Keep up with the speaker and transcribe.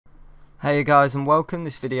Hey guys and welcome.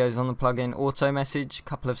 This video is on the plugin auto message. A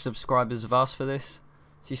couple of subscribers have asked for this.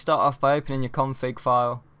 So you start off by opening your config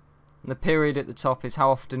file, and the period at the top is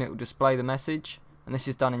how often it will display the message, and this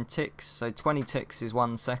is done in ticks, so 20 ticks is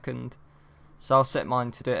 1 second. So I'll set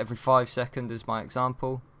mine to do it every 5 seconds as my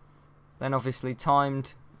example. Then obviously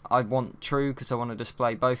timed, I want true because I want to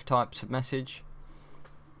display both types of message.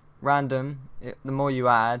 Random, the more you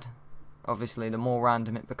add, obviously the more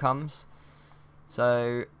random it becomes.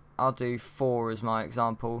 So I'll do 4 as my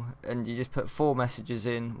example, and you just put 4 messages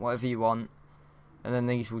in, whatever you want, and then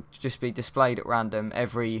these will just be displayed at random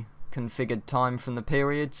every configured time from the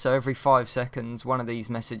period. So every 5 seconds one of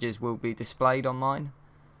these messages will be displayed on mine.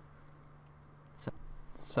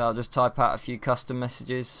 So I'll just type out a few custom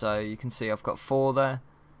messages, so you can see I've got 4 there.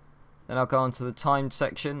 Then I'll go on to the timed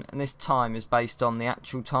section, and this time is based on the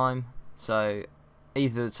actual time, so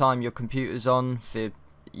either the time your computer's on for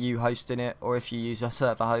you hosting it, or if you use a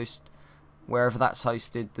server host, wherever that's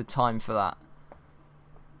hosted, the time for that.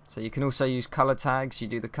 So you can also use color tags. You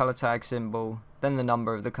do the color tag symbol, then the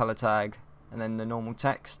number of the color tag, and then the normal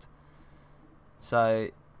text. So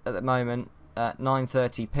at the moment at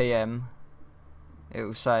 9:30 PM it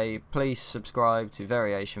will say please subscribe to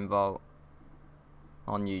VariationVault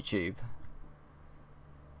on YouTube,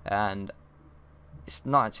 and it's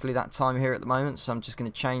not actually that time here at the moment, so I'm just going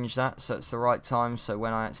to change that so it's the right time, so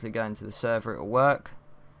when I actually go into the server it will work.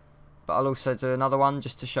 But I'll also do another one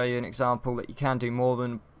just to show you an example that you can do more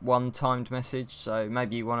than one timed message. So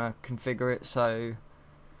maybe you want to configure it so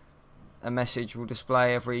a message will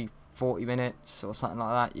display every 40 minutes or something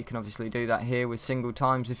like that. You can obviously do that here with single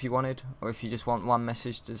times if you wanted, or if you just want one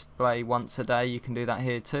message to display once a day, you can do that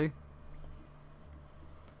here too.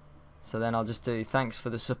 So then I'll just do thanks for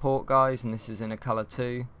the support guys, and this is in a colour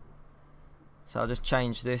too. So I'll just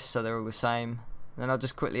change this so they're all the same. Then I'll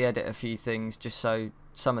just quickly edit a few things just so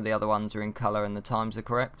some of the other ones are in colour and the times are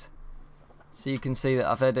correct. So you can see that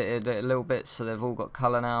I've edited it a little bit so they've all got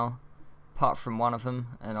colour now, apart from one of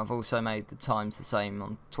them, and I've also made the times the same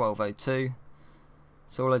on 12:02.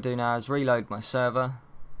 So all I do now is reload my server,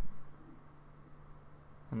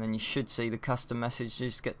 and then you should see the custom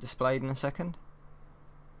messages get displayed in a second.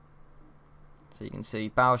 So you can see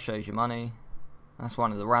Bow shows you money. That's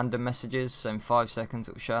one of the random messages, so in 5 seconds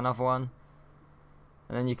it will show another one.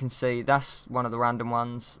 And then you can see that's one of the random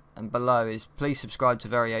ones, and below is please subscribe to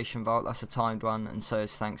VariationVault, that's a timed one, and so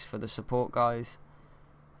is thanks for the support guys.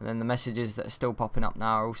 And then the messages that are still popping up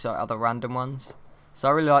now are also other random ones. So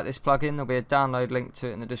I really like this plugin. There'll be a download link to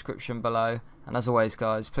it in the description below, and as always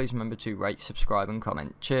guys, please remember to rate, subscribe and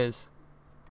comment. Cheers.